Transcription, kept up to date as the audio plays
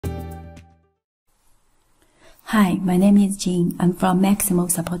Hi, my name is Jin. I'm from Maximo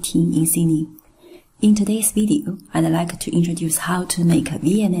support team in Sydney. In today's video, I'd like to introduce how to make a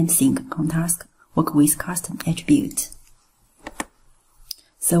VMMSYNC contask work with custom attribute.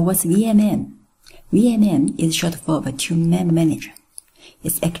 So what's VMM? VMM is short for Virtual Memory Manager.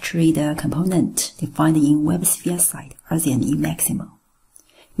 It's actually the component defined in WebSphere side rather than in Maximo.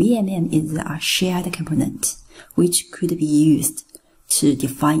 VMM is a shared component which could be used to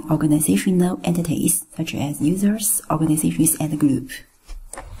define organizational entities such as users, organizations, and group.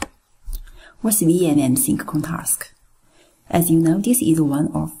 What's VMMSYNC contask? As you know, this is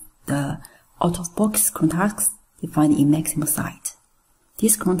one of the out-of-box contasks defined in Maximo site.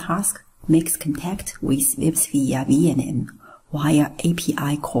 This contask makes contact with WebSphere VMM via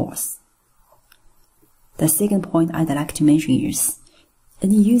API calls. The second point I'd like to mention is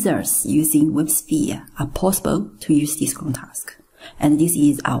any users using WebSphere are possible to use this contask. And this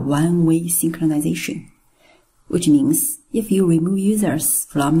is a one-way synchronization, which means if you remove users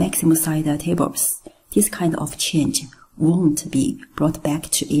from Maximo side tables, this kind of change won't be brought back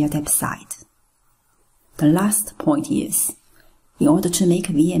to AirTap side. The last point is, in order to make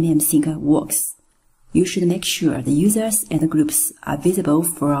VMMSYNC works, you should make sure the users and groups are visible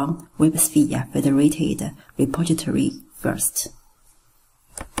from WebSphere federated repository first.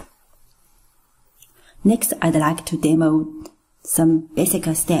 Next, I'd like to demo some basic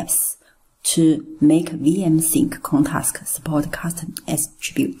steps to make VMMSYNC contask support custom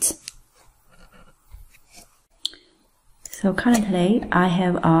attribute. So currently, I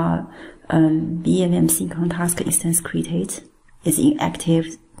have a VMMSYNC contask instance created. It's in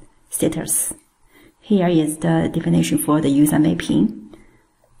active status. Here is the definition for the user mapping.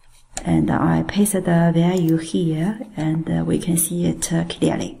 And I pasted the value here, and we can see it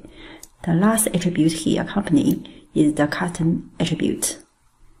clearly. The last attribute here, company, is the custom attribute.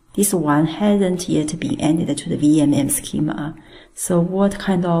 This one hasn't yet been added to the VMM schema. So what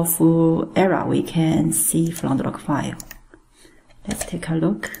kind of error we can see from the log file? Let's take a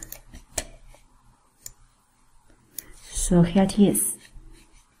look. So here it is.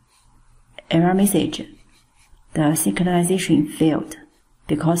 Error message. The synchronization failed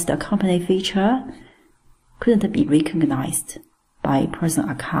because the company feature couldn't be recognized by person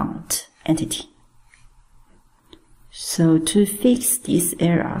account entity. So to fix this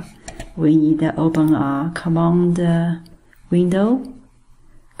error, we need to open a command window,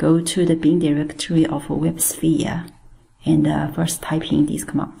 go to the bin directory of WebSphere, and first type in this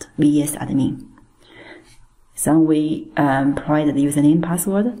command, vsadmin. So we provide the username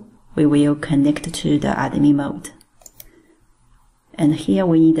password. We will connect to the admin mode. And here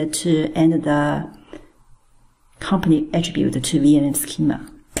we need to add the company attribute to VMM schema.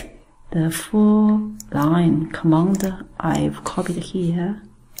 The full line command I've copied here.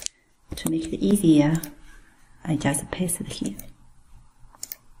 To make it easier, I just paste it here.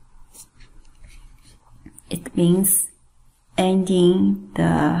 It means adding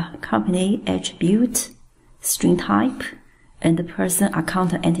the company attribute, string type, and the person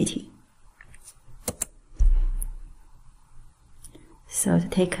account entity. So to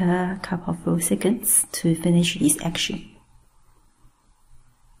take a couple of seconds to finish this action.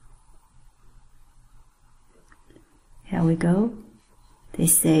 Here we go. They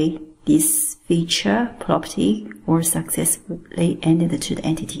say this feature property was successfully added to the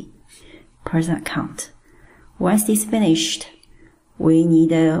entity person account. Once this finished,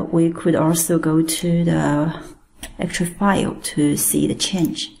 we could also go to the actual file to see the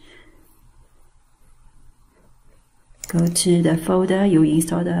change. Go to the folder you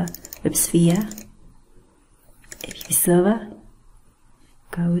installed the WebSphere app server.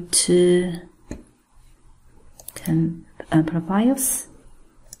 Go to profiles,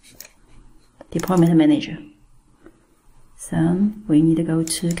 deployment manager. So we need to go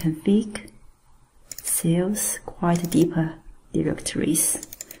to config, sales, quite deeper directories,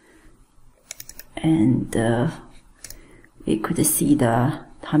 and we could see the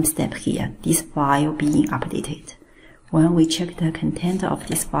timestamp here, this file being updated. When we check the content of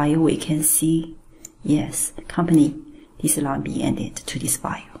this file, we can see, yes, company, this line being added to this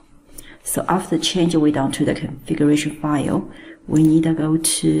file. So after the change we done to the configuration file, we need to go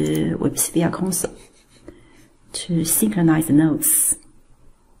to WebSphere console to synchronize the nodes.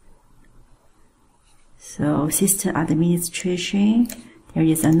 So system administration, there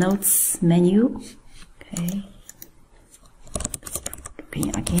is a nodes menu. Okay. Open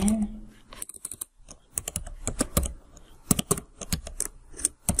again.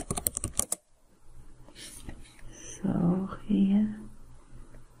 So here,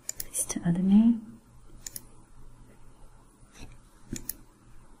 system admin.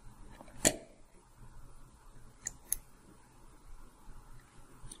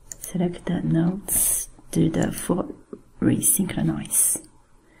 Select the nodes, do the full resynchronize.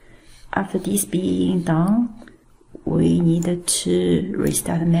 After this being done, we need to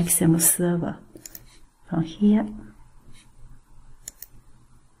restart Maximo server from here.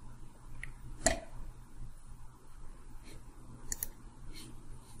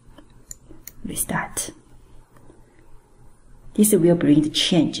 Restart. This will bring the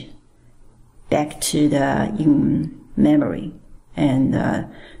change back to the in memory, and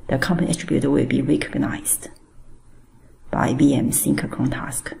the company attribute will be recognized by VMMSYNC cron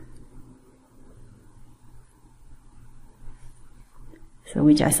task. So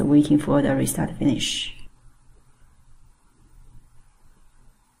we're just waiting for the restart finish.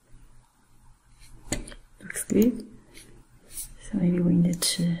 Looks good. So maybe we need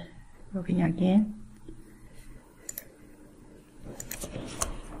to log in again.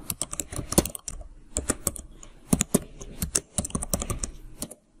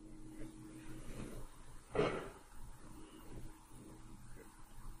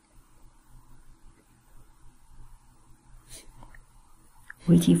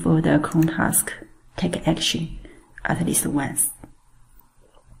 Waiting for the cron task take action at least once.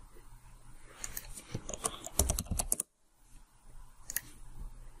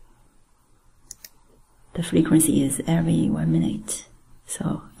 The frequency is every 1 minute,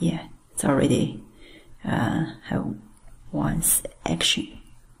 so yeah, it's already have once action.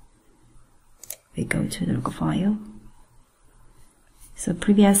 We go to the log file. So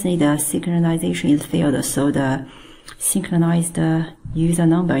previously the synchronization is failed, so the synchronized user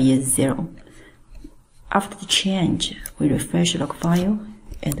number is 0. After the change, we refresh the log file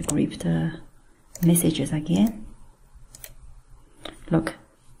and grep the messages again. Look,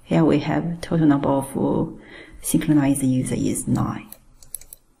 here we have total number of synchronized user is 9.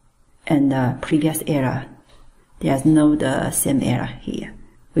 And the previous error, there's no the same error here,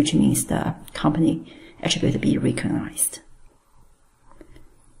 which means the company attribute be recognized.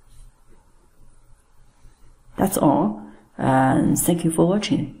 That's all. Thank you for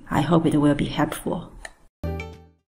watching. I hope it will be helpful.